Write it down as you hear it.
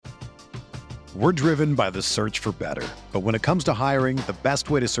We're driven by the search for better. But when it comes to hiring, the best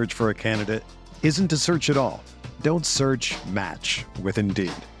way to search for a candidate isn't to search at all. Don't search, match with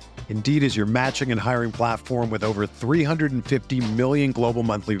Indeed. Indeed is your matching and hiring platform with over 350 million global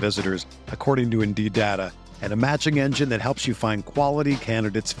monthly visitors, according to Indeed data, and a matching engine that helps you find quality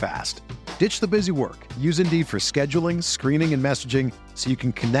candidates fast. Ditch the busy work. Use Indeed for scheduling, screening, and messaging so you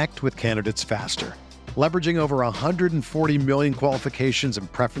can connect with candidates faster. Leveraging over 140 million qualifications and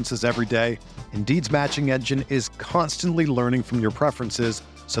preferences every day, Indeed's matching engine is constantly learning from your preferences,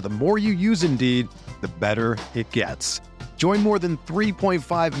 so the more you use Indeed, the better it gets. Join more than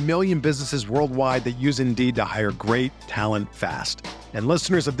 3.5 million businesses worldwide that use Indeed to hire great talent fast. And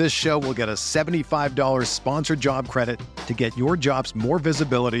listeners of this show will get a $75 sponsored job credit to get your jobs more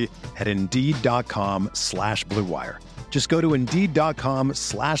visibility at Indeed.com/Blue Wire. Just go to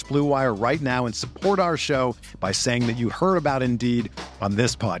Indeed.com/Blue Wire right now and support our show by saying that you heard about Indeed on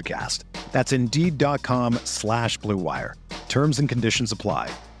this podcast. That's Indeed.com/Blue Wire. Terms and conditions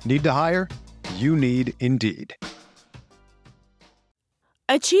apply. Need to hire? You need Indeed.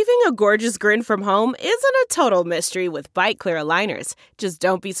 Achieving a gorgeous grin from home isn't a total mystery with Bite Clear aligners. Just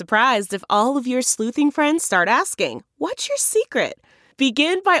don't be surprised if all of your sleuthing friends start asking, "What's your secret?"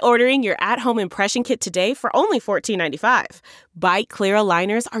 Begin by ordering your at-home impression kit today for only $14.95. Bite Clear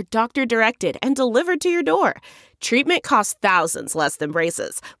aligners are doctor-directed and delivered to your door. Treatment costs thousands less than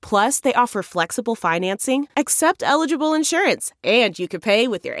braces. Plus, they offer flexible financing, accept eligible insurance, and you can pay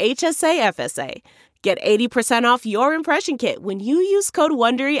with your HSA FSA. Get 80% off your impression kit when you use code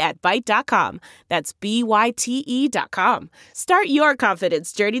WONDERY at Byte.com. That's BYTE.com. Start your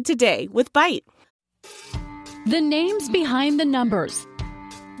confidence journey today with Byte. The names behind the numbers.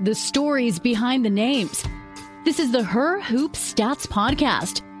 The stories behind the names. This is the Her Hoop Stats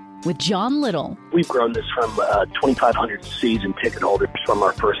Podcast with John Little. We've grown this from 2,500 season ticket holders from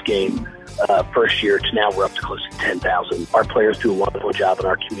our first game, first year, to now we're up to close to 10,000. Our players do a wonderful job in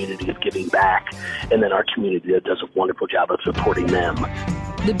our community of giving back, and then our community does a wonderful job of supporting them.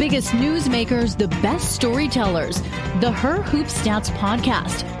 The biggest newsmakers, the best storytellers. The Her Hoop Stats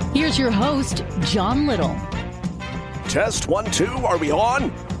Podcast. Here's your host, John Little. Test 1, 2. Are we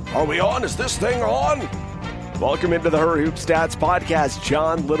on? Are we on? Is this thing on? Welcome into the Her Hoop Stats Podcast.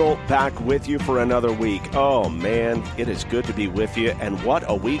 John Little back with you for another week. Oh, man, it is good to be with you. And what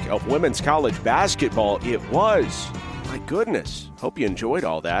a week of women's college basketball it was. My goodness. Hope you enjoyed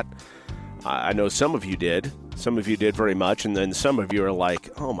all that. I know some of you did. Some of you did very much. And then some of you are like,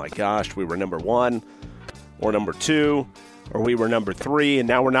 oh, my gosh, we were number 1 or number 2. Or we were number 3, and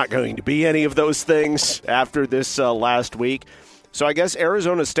now we're not going to be any of those things after this last week. So I guess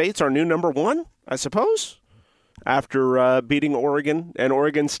Arizona State's our new number 1, I suppose, after beating Oregon and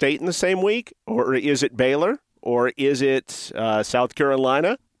Oregon State in the same week? Or is it Baylor? Or is it South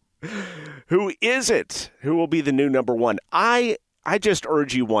Carolina? Who is it? Who will be the new number 1? I just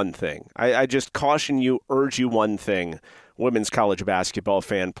urge you one thing. I just caution you, urge you one thing. Women's college basketball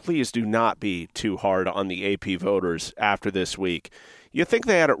fan, please do not be too hard on the AP voters after this week. You think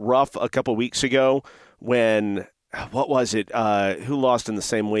they had it rough a couple weeks ago when, what was it? Who lost in the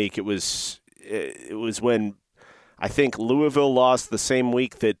same week? It was when I think Louisville lost the same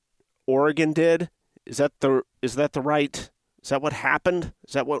week that Oregon did. Is that what happened?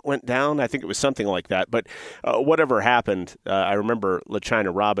 Is that what went down? I think it was something like that. But whatever happened, I remember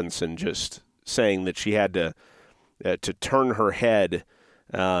LaChina Robinson just saying that she had to turn her head,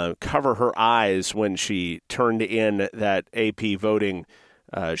 cover her eyes when she turned in that AP voting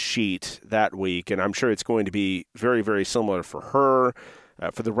sheet that week. And I'm sure it's going to be very, very similar for her.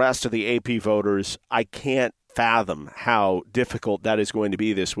 For the rest of the AP voters, I can't fathom how difficult that is going to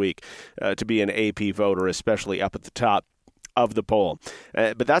be this week to be an AP voter, especially up at the top of the poll.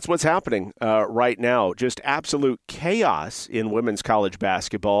 But that's what's happening right now. Just absolute chaos in women's college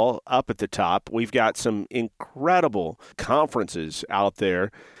basketball up at the top. We've got some incredible conferences out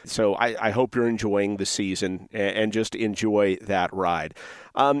there. So I hope you're enjoying the season and just enjoy that ride.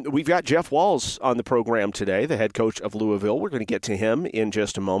 We've got Jeff Walz on the program today, the head coach of Louisville. We're going to get to him in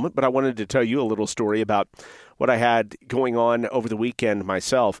just a moment, but I wanted to tell you a little story about what I had going on over the weekend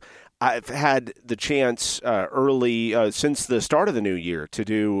myself. I've had the chance early, since the start of the new year, to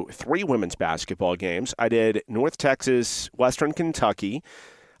do 3 women's basketball games. I did North Texas, Western Kentucky.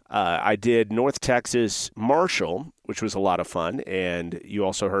 I did North Texas, Marshall, which was a lot of fun. And you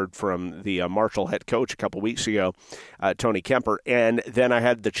also heard from the Marshall head coach a couple weeks ago, Tony Kemper. And then I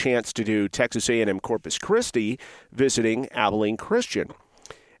had the chance to do Texas A&M Corpus Christi visiting Abilene Christian.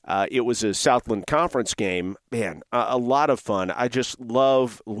 It was a Southland Conference game. Man, a lot of fun. I just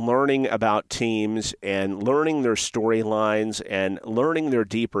love learning about teams and learning their storylines and learning their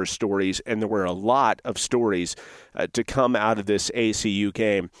deeper stories. And there were a lot of stories to come out of this ACU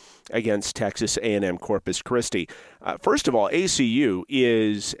game against Texas A&M Corpus Christi. First of all, ACU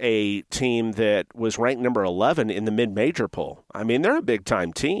is a team that was ranked number 11 in the mid-major poll. I mean, they're a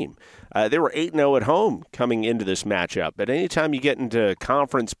big-time team. They were 8-0 at home coming into this matchup. But anytime you get into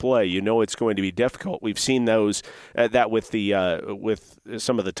conference play, you know it's going to be difficult. We've seen those that with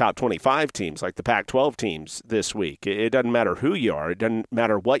some of the top 25 teams, like the Pac-12 teams this week. It doesn't matter who you are. It doesn't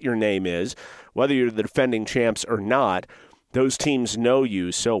matter what your name is, whether you're the defending champs or not. Those teams know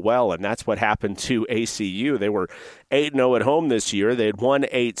you so well, and that's what happened to ACU. They were 8-0 at home this year. They had won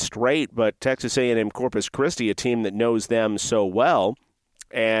 8 straight, but Texas A&M Corpus Christi, a team that knows them so well,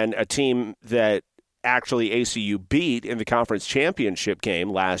 and a team that actually ACU beat in the conference championship game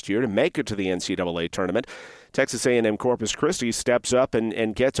last year to make it to the NCAA tournament. Texas A&M Corpus Christi steps up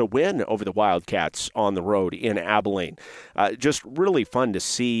and gets a win over the Wildcats on the road in Abilene. Just really fun to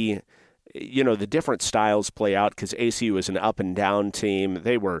see, you know, the different styles play out because ACU is an up-and-down team.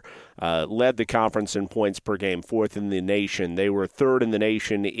 They were led the conference in points per game, 4th in the nation. They were 3rd in the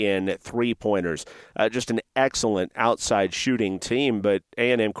nation in three-pointers. Just an excellent outside shooting team, but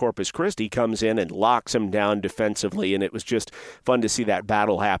A&M Corpus Christi comes in and locks them down defensively, and it was just fun to see that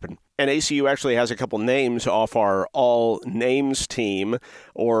battle happen. And ACU actually has a couple names off our all-names team,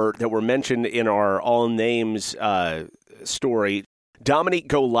 or that were mentioned in our all-names story. Dominique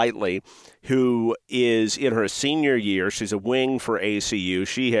Golightly, who is in her senior year, she's a wing for ACU.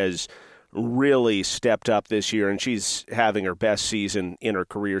 She has really stepped up this year, and she's having her best season in her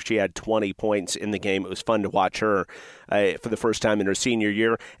career. She had 20 points in the game. It was fun to watch her for the first time in her senior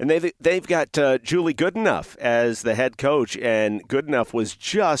year. And they've got Julie Goodenough as the head coach, and Goodenough was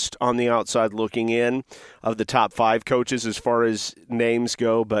just on the outside looking in of the top 5 coaches as far as names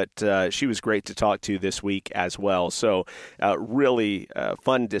go, but she was great to talk to this week as well. So really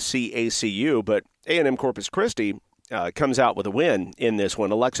fun to see ACU, but A&M Corpus Christi comes out with a win in this one.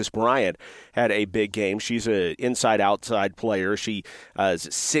 Alexis Bryant had a big game. She's an inside-outside player. She is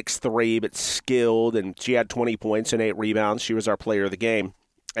 6'3", but skilled, and she had 20 points and 8 rebounds. She was our player of the game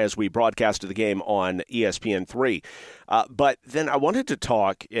as we broadcasted the game on ESPN3. But then I wanted to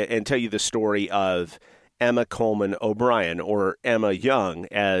talk and tell you the story of Emma Coleman O'Brien, or Emma Young,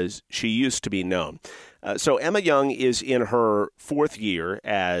 as she used to be known. So Emma Young is in her 4th year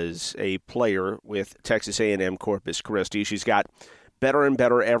as a player with Texas A&M Corpus Christi. She's got better and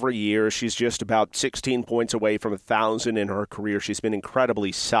better every year. She's just about 16 points away from 1,000 in her career. She's been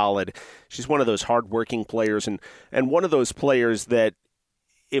incredibly solid. She's one of those hardworking players and one of those players that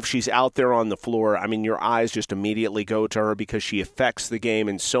if she's out there on the floor, I mean, your eyes just immediately go to her because she affects the game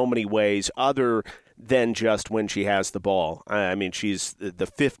in so many ways other than just when she has the ball. I mean, she's the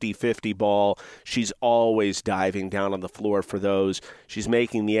 50-50 ball. She's always diving down on the floor for those. She's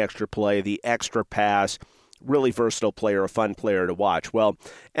making the extra play, the extra pass. Really versatile player, a fun player to watch. Well,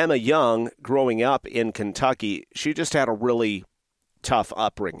 Emma Young, growing up in Kentucky, she just had a really tough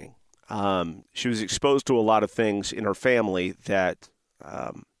upbringing. She was exposed to a lot of things in her family that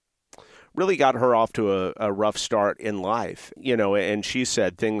really got her off to a rough start in life, you know, and she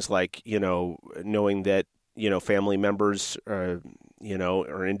said things like, you know, knowing that, you know, family members, you know,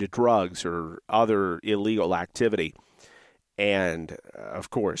 are into drugs or other illegal activity. And, of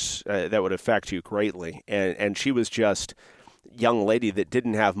course, that would affect you greatly. And she was just a young lady that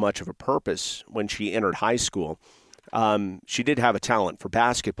didn't have much of a purpose when she entered high school. She did have a talent for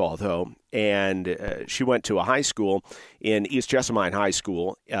basketball, though, and she went to a high school in East Jessamine High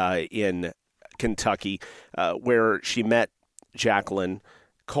School in Kentucky where she met Jacqueline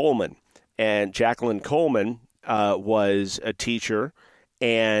Coleman. And Jacqueline Coleman was a teacher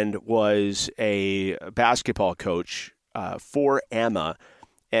and was a basketball coach for Emma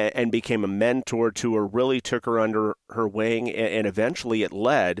and became a mentor to her, really took her under her wing, and eventually it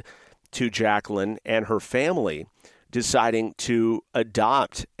led to Jacqueline and her family deciding to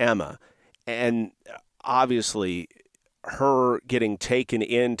adopt Emma. And obviously, her getting taken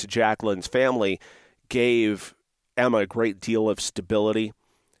into Jacqueline's family gave Emma a great deal of stability.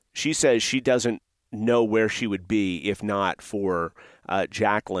 She says she doesn't know where she would be if not for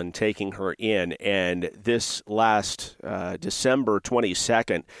Jacqueline taking her in. And this last December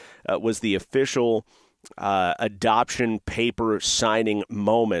 22nd was the official adoption paper signing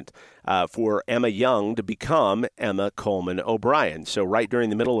moment for Emma Young to become Emma Coleman O'Brien. So right during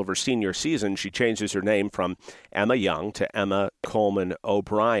the middle of her senior season, she changes her name from Emma Young to Emma Coleman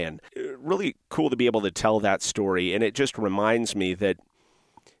O'Brien. Really cool to be able to tell that story, and it just reminds me that,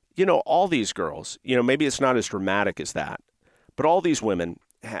 all these girls, maybe it's not as dramatic as that, but all these women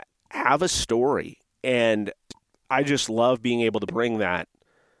have a story. And I just love being able to bring that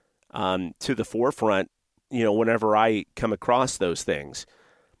to the forefront, whenever I come across those things,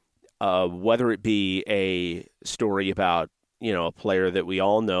 whether it be a story about, a player that we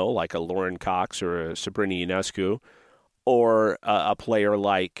all know, like a Lauren Cox or a Sabrina Ionescu, or a player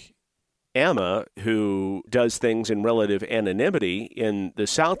like Emma, who does things in relative anonymity in the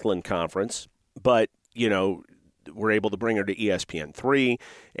Southland Conference, but, we're able to bring her to ESPN3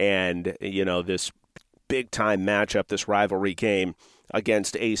 and, this big-time matchup, this rivalry game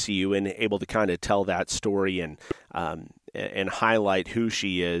against ACU, and able to kind of tell that story and highlight who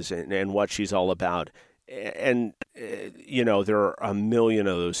she is and what she's all about. And, there are a million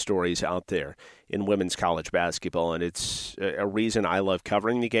of those stories out there in women's college basketball, and it's a reason I love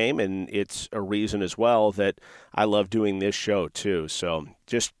covering the game, and it's a reason as well that I love doing this show too. So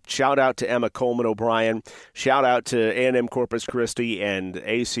just shout out to Emma Coleman O'Brien, shout out to A&M Corpus Christi and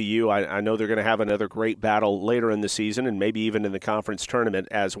ACU. I know they're going to have another great battle later in the season and maybe even in the conference tournament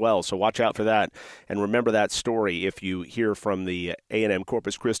as well. So watch out for that, and remember that story if you hear from the A&M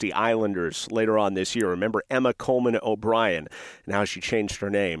Corpus Christi Islanders later on this year. Remember Emma Coleman O'Brien and how she changed her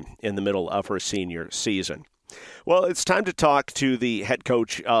name in the middle of her senior season. Well, it's time to talk to the head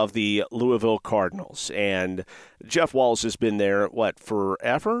coach of the Louisville Cardinals. And Jeff Walz has been there,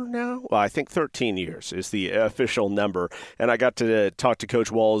 forever now? Well, I think 13 years is the official number. And I got to talk to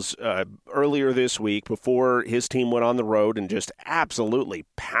Coach Walz earlier this week before his team went on the road and just absolutely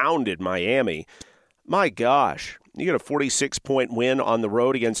pounded Miami. My gosh, you get a 46-point win on the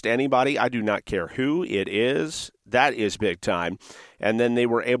road against anybody. I do not care who it is. That is big time. And then they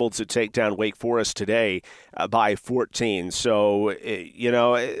were able to take down Wake Forest today by 14. So,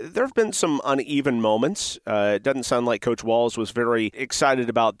 there have been some uneven moments. It doesn't sound like Coach Walz was very excited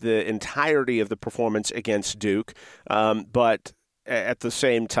about the entirety of the performance against Duke. But at the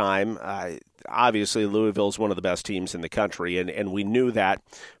same time, obviously Louisville is one of the best teams in the country, and we knew that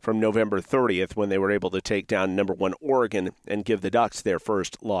from November 30th when they were able to take down number 1 Oregon and give the Ducks their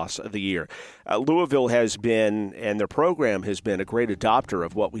first loss of the year. Louisville has been, and their program has been, a great adopter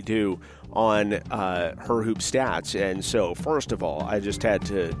of what we do on Her Hoop Stats. And so, first of all, I just had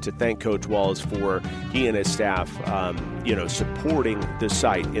to thank Coach Walz for he and his staff, supporting the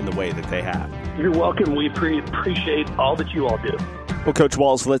site in the way that they have. You're welcome. We appreciate all that you all do. Well, Coach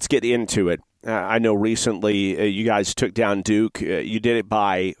Walz, let's get into it. I know recently you guys took down Duke. You did it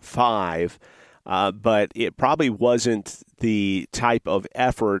by 5, but it probably wasn't the type of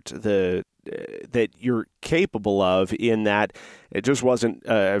effort that you're capable of, in that it just wasn't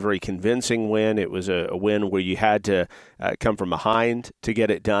a very convincing win. It was a win where you had to come from behind to get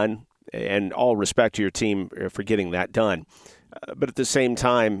it done, and all respect to your team for getting that done. But at the same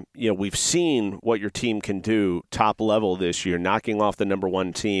time, we've seen what your team can do top level this year, knocking off the number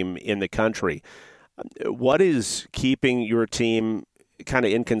 1 team in the country. What is keeping your team kind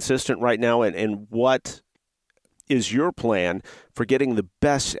of inconsistent right now, and what is your plan for getting the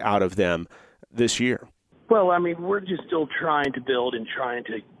best out of them this year? Well, we're just still trying to build and trying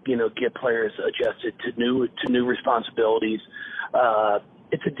to, get players adjusted to new responsibilities.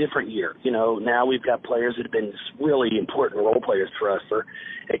 It's a different year. Now we've got players that have been really important role players for us. They're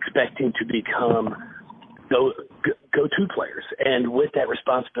expecting to become go-to players. And with that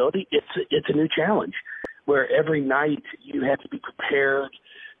responsibility, it's a new challenge where every night you have to be prepared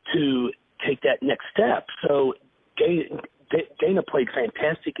to take that next step. So Dana played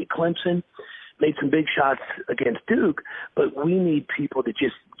fantastic at Clemson, made some big shots against Duke, but we need people to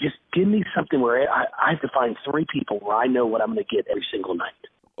just give me something where I have to find 3 people where I know what I'm going to get every single night.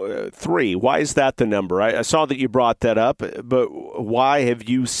 3. Why is that the number? I saw that you brought that up, but why have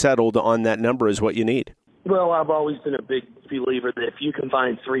you settled on that number as what you need? Well, I've always been a big believer that if you can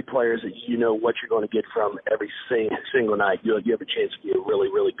find 3 players that you know what you're going to get from every single night, you have a chance to be a really,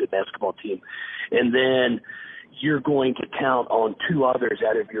 really good basketball team. And then you're going to count on 2 others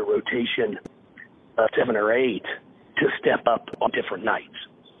out of your rotation, 7 or 8, to step up on different nights.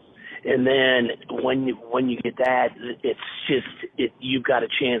 And then when you get that, you've got a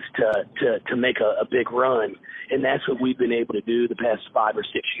chance to make a big run, and that's what we've been able to do the past 5 or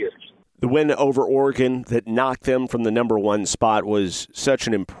 6 years. The win over Oregon that knocked them from the number 1 spot was such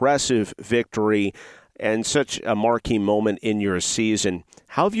an impressive victory and such a marquee moment in your season.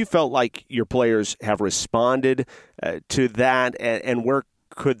 How have you felt like your players have responded to that, and where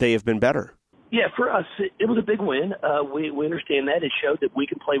could they have been better? Yeah, for us, it was a big win. We understand that. It showed that we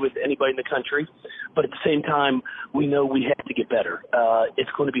can play with anybody in the country. But at the same time, we know we have to get better. It's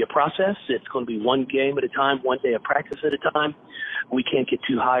going to be a process. It's going to be one game at a time, one day of practice at a time. We can't get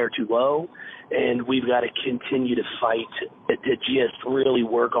too high or too low. And we've got to continue to fight to just really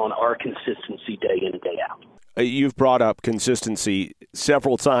work on our consistency day in and day out. You've brought up consistency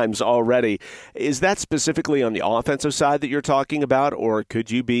several times already. Is that specifically on the offensive side that you're talking about, or could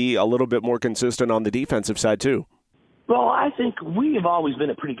you be a little bit more consistent on the defensive side too? Well, I think we have always been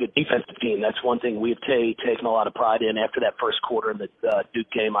a pretty good defensive team. That's one thing we've taken a lot of pride in. After that first quarter in the Duke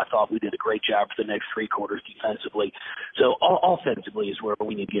game, I thought we did a great job for the next three quarters defensively. So offensively is where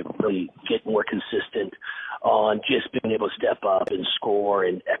we need to really get more consistent on just being able to step up and score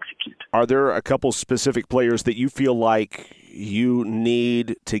and execute. Are there a couple specific players that you feel like you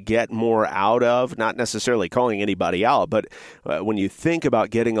need to get more out of? Not necessarily calling anybody out, but when you think about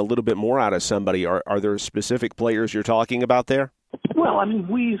getting a little bit more out of somebody, are there specific players you're talking about there? Well, I mean,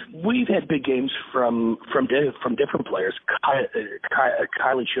 we've had big games from different players.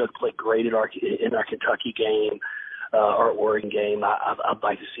 Kylie Shook played great in our Kentucky game. Our Oregon game, I'd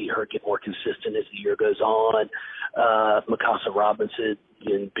like to see her get more consistent as the year goes on. Mikasa Robinson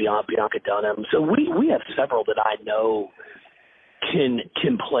and Bianca Dunham. So we have several that I know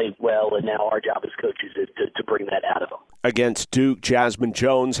can play well, and now our job as coaches is to bring that out of them. Against Duke, Jasmine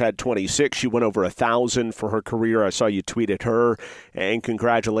Jones had 26. She went over 1,000 for her career. I saw you tweet at her and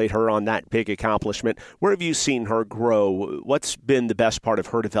congratulate her on that big accomplishment. Where have you seen her grow? What's been the best part of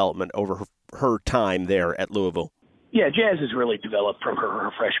her development over her time there at Louisville? Yeah, Jazz has really developed from her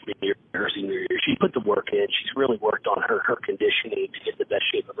freshman year, her senior year. She put the work in. She's really worked on her conditioning to get the best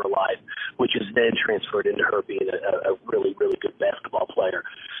shape of her life, which has then transferred into her being a really, really good basketball player.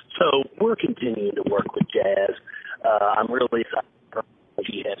 So we're continuing to work with Jazz. I'm really excited for her.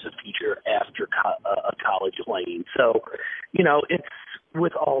 She has a future after college playing. So, it's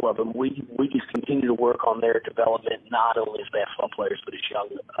with all of them. We just continue to work on their development, not only as basketball players, but as young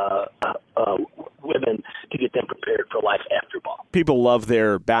women, to get them prepared for life after ball. People love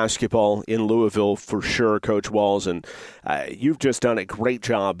their basketball in Louisville for sure, Coach Walz, and you've just done a great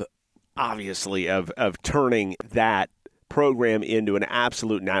job, obviously, of turning that program into an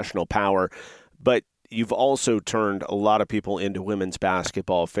absolute national power. But you've also turned a lot of people into women's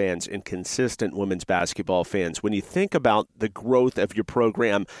basketball fans and consistent women's basketball fans. When you think about the growth of your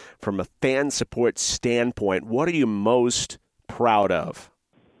program from a fan support standpoint, what are you most proud of?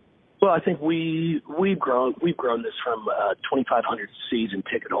 Well, I think we've grown this from 2,500 season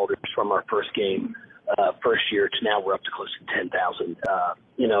ticket holders from our first game first year to now we're up to close to 10,000.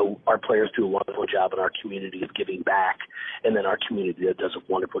 Our players do a wonderful job in our community of giving back, and then our community does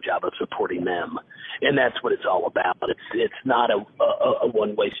a wonderful job of supporting them. And that's what it's all about. It's not a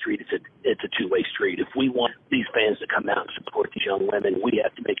one-way street. It's a two-way street. If we want these fans to come out and support these young women, we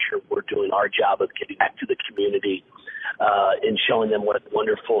have to make sure we're doing our job of giving back to the community and showing them what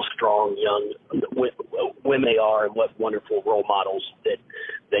wonderful, strong young women they are and what wonderful role models that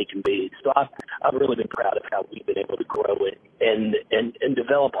they can be. So I've really been proud of how we've been able to grow it and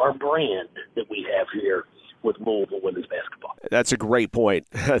develop our brand that we have here with Louisville women's basketball. That's a great point,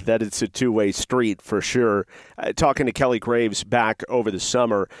 that it's a two-way street for sure. Talking to Kelly Graves back over the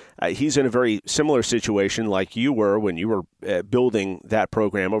summer, he's in a very similar situation like you were when you were building that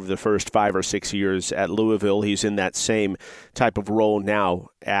program over the first 5 or 6 years at Louisville. He's in that same type of role now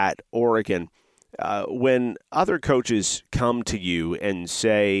at Oregon. When other coaches come to you and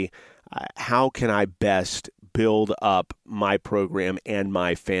say, how can I best build up my program and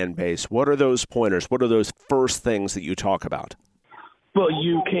my fan base, what are those pointers? What are those first things that you talk about? Well,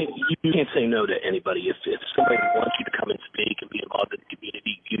 you can't say no to anybody. If somebody wants you to come and speak and be involved in the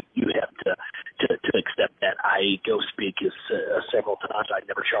community, you have to accept that. I go speak several times. I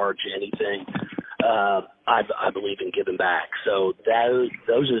never charge anything. I believe in giving back. So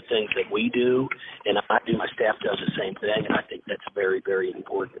those are the things that we do, and I do. My staff does the same thing, and I think that's very, very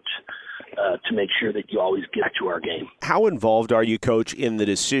important to make sure that you always get back to our game. How involved are you, Coach, in the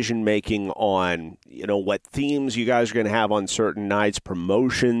decision-making on, what themes you guys are going to have on certain nights,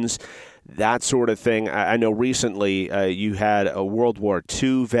 promotions, that sort of thing? I know recently you had a World War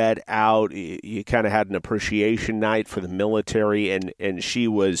II vet out. You kind of had an appreciation night for the military, and she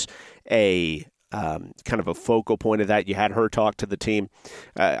was a kind of a focal point of that. You had her talk to the team.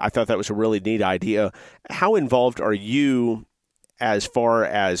 I thought that was a really neat idea. How involved are you as far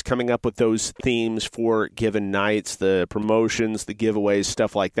as coming up with those themes for given nights, the promotions, the giveaways,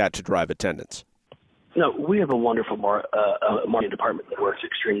 stuff like that to drive attendance? No, we have a wonderful marketing department that works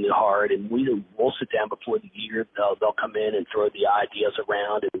extremely hard, and we'll sit down before the year. They'll come in and throw the ideas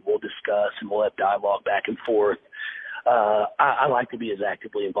around, and we'll discuss, and we'll have dialogue back and forth. I like to be as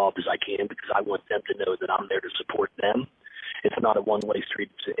actively involved as I can because I want them to know that I'm there to support them. It's not a one-way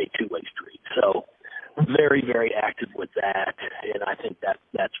street, it's a two-way street. So very, very active with that, and I think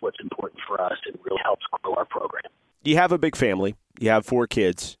that's what's important for us and really helps grow our program. You have a big family. You have 4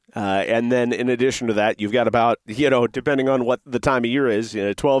 kids. And then in addition to that, you've got about, depending on what the time of year is,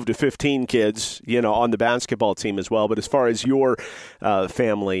 12 to 15 kids, on the basketball team as well. But as far as your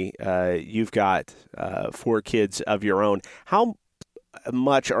family, you've got 4 kids of your own. How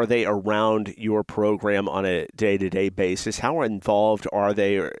much are they around your program on a day-to-day basis? How involved are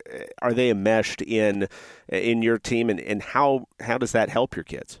they? Are they enmeshed in your team? And how does that help your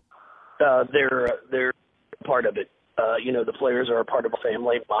kids? They're part of it. The players are a part of a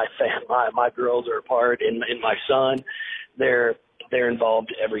family. My girls are a part, and my son, they're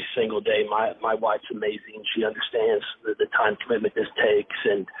involved every single day. My wife's amazing. She understands the time commitment this takes,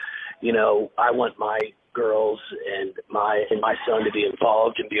 and I want my girls and my son to be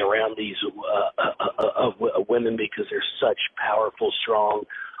involved and be around these women because they're such powerful, strong,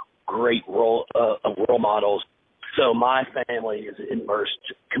 great role models. So my family is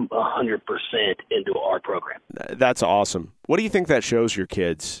immersed 100% into our program. That's awesome. What do you think that shows your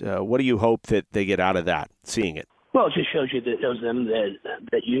kids? What do you hope that they get out of that, seeing it? Well, it just shows them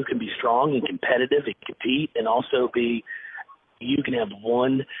that you can be strong and competitive and compete, and also you can have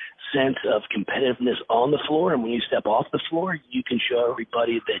one sense of competitiveness on the floor, and when you step off the floor, you can show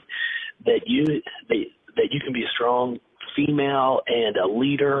everybody that you can be a strong female and a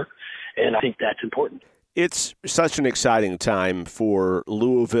leader, and I think that's important. It's such an exciting time for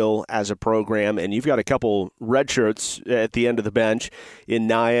Louisville as a program, and you've got a couple red shirts at the end of the bench in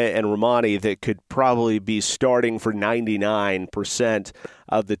Naya and Romani that could probably be starting for 99%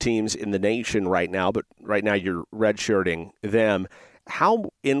 of the teams in the nation right now, but right now you're redshirting them.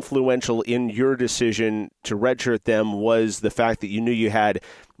 How influential in your decision to redshirt them was the fact that you knew you had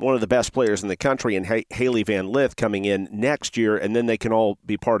one of the best players in the country in Haley Van Lith coming in next year, and then they can all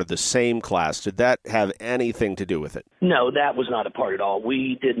be part of the same class? Did that have anything to do with it? No, that was not a part at all.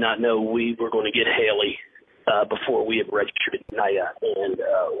 We did not know we were going to get Haley before we had redshirted Naya and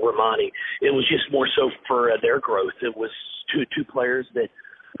Romani. It was just more so for their growth. It was two players that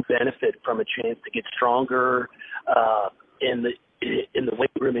benefit from a chance to get stronger in the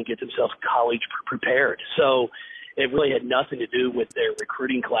weight room and get themselves college prepared. So it really had nothing to do with their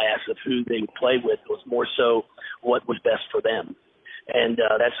recruiting class of who they would play with. It was more so what was best for them. And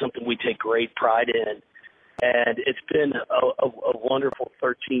that's something we take great pride in. And it's been a wonderful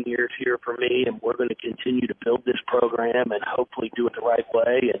 13 years here for me, and we're going to continue to build this program and hopefully do it the right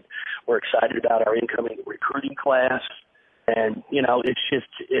way. And we're excited about our incoming recruiting class. And,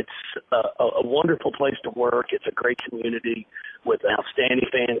 it's a wonderful place to work. It's a great community with an outstanding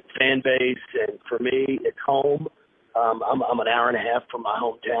fan base. And for me, it's home. I'm an hour and a half from my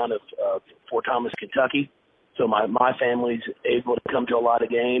hometown of Fort Thomas, Kentucky. So my family's able to come to a lot of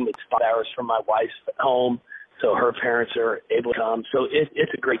games. It's 5 hours from my wife's home. So her parents are able to come. So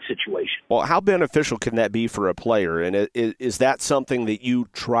it's a great situation. Well, how beneficial can that be for a player? And is that something that you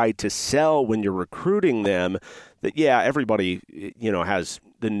try to sell when you're recruiting them? That, everybody, has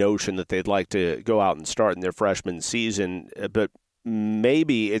the notion that they'd like to go out and start in their freshman season, but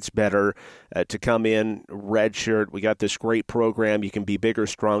maybe it's better to come in redshirt. We got this great program. You can be bigger,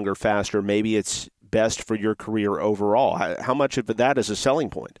 stronger, faster. Maybe it's best for your career overall. How much of that is a selling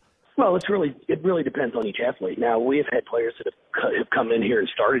point? Well, it really depends on each athlete. Now, we have had players that have come in here and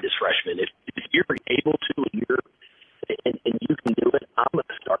started as freshmen. If you're able to and you can do it, I'm going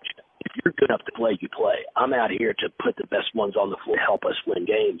to start you. If you're good enough to play, you play. I'm out here to put the best ones on the floor to help us win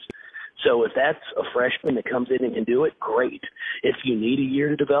games. So if that's a freshman that comes in and can do it, great. If you need a year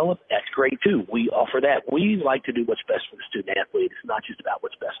to develop, that's great too. We offer that. We like to do what's best for the student athlete. It's not just about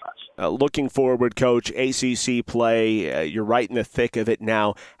what's best for us. Looking forward, Coach, ACC play, you're right in the thick of it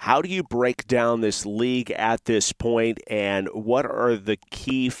now. How do you break down this league at this point, and what are the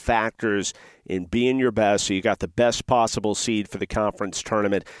key factors in being your best so you got the best possible seed for the conference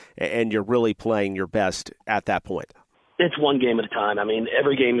tournament and you're really playing your best at that point? It's one game at a time. I mean,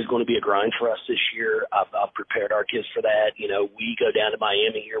 every game is going to be a grind for us this year. I've prepared our kids for that. We go down to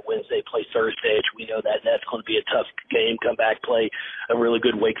Miami here Wednesday, play Thursday. We know that that's going to be a tough game. Come back, play a really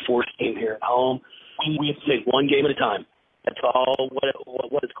good Wake Forest team here at home. We have to take one game at a time. That's all what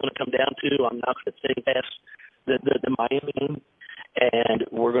it's going to come down to. I'm not going to think past the Miami game. And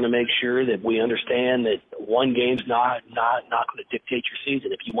we're going to make sure that we understand that one game's not going to dictate your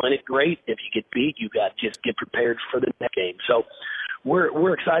season. If you win it, great. If you get beat, you got to just get prepared for the next game. So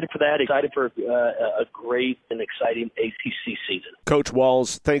we're excited for that, excited for a great and exciting ACC season. Coach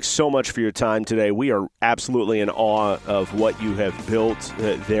Walz, thanks so much for your time today. We are absolutely in awe of what you have built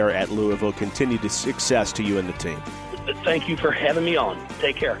there at Louisville. Continued success to you and the team. Thank you for having me on.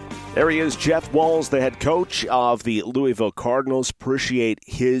 Take care. There he is, Jeff Walz, the head coach of the Louisville Cardinals. Appreciate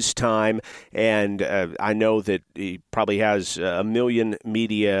his time, and I know that he probably has a million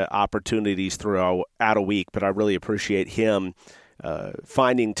media opportunities throughout a week, but I really appreciate him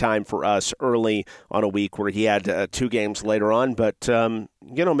finding time for us early on a week where he had 2 games later on. But,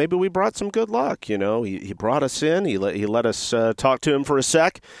 maybe we brought some good luck. He brought us in. He let us talk to him for a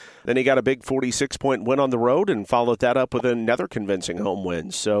sec. Then he got a big 46-point win on the road and followed that up with another convincing home win.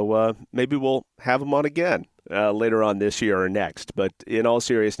 So maybe we'll have him on again later on this year or next. But in all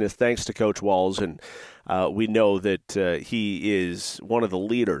seriousness, thanks to Coach Walz. And we know that he is one of the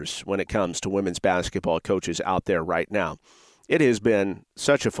leaders when it comes to women's basketball coaches out there right now. It has been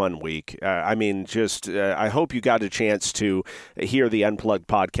such a fun week. I hope you got a chance to hear the Unplugged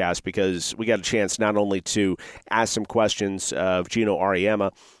podcast, because we got a chance not only to ask some questions of Gino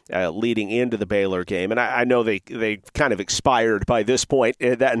Auriemma leading into the Baylor game, and I know they kind of expired by this point,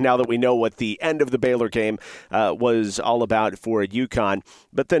 now that we know what the end of the Baylor game was all about for UConn.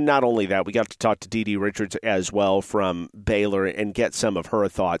 But then not only that, we got to talk to Dee Richards as well from Baylor and get some of her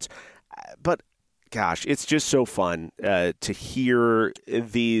thoughts. But gosh, it's just so fun to hear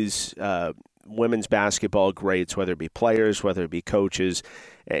these women's basketball greats, whether it be players, whether it be coaches,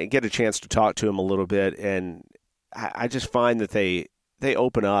 and get a chance to talk to them a little bit. And I just find that they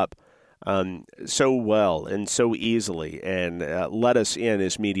open up so well and so easily and let us in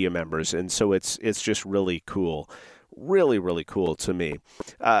as media members. And so it's just really cool. Really, really cool to me.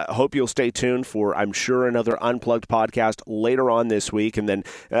 Hope you'll stay tuned for, I'm sure, another Unplugged podcast later on this week. And then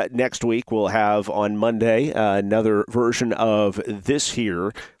next week we'll have on Monday another version of this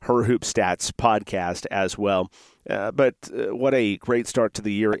here, Her Hoop Stats podcast as well. But what a great start to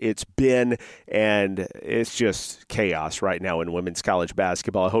the year it's been, and it's just chaos right now in women's college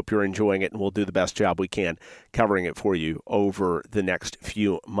basketball. I hope you're enjoying it, and we'll do the best job we can covering it for you over the next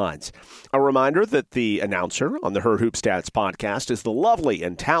few months. A reminder that the announcer on the Her Hoop Stats podcast is the lovely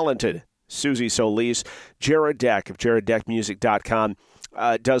and talented Susie Solis. Jared Deck of JaredDeckMusic.com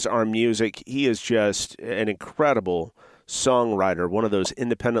does our music. He is just an incredible songwriter, one of those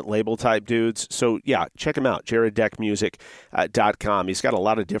independent label type dudes. So yeah, check him out, JaredDeckMusic.com. He's got a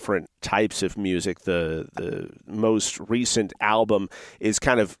lot of different types of music. The most recent album is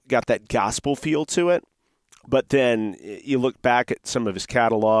kind of got that gospel feel to it, but then you look back at some of his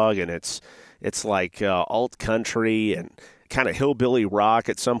catalog and it's like alt country and kind of hillbilly rock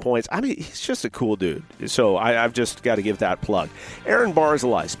at some points. I mean, he's just a cool dude. So I've just got to give that plug. Aaron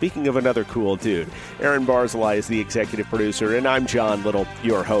Barzilai, speaking of another cool dude, Aaron Barzilai is the executive producer, and I'm John Little,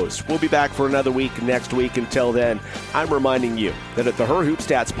 your host. We'll be back for another week next week. Until then, I'm reminding you that at the Her Hoop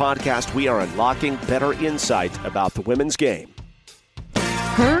Stats podcast, we are unlocking better insight about the women's game.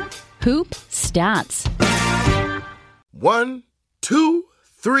 Her Hoop Stats. 1, 2,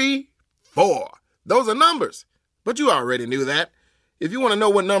 3, 4. Those are numbers. But you already knew that. If you want to know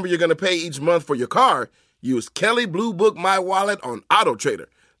what number you're going to pay each month for your car, use Kelley Blue Book My Wallet on AutoTrader.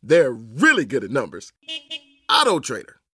 They're really good at numbers. AutoTrader.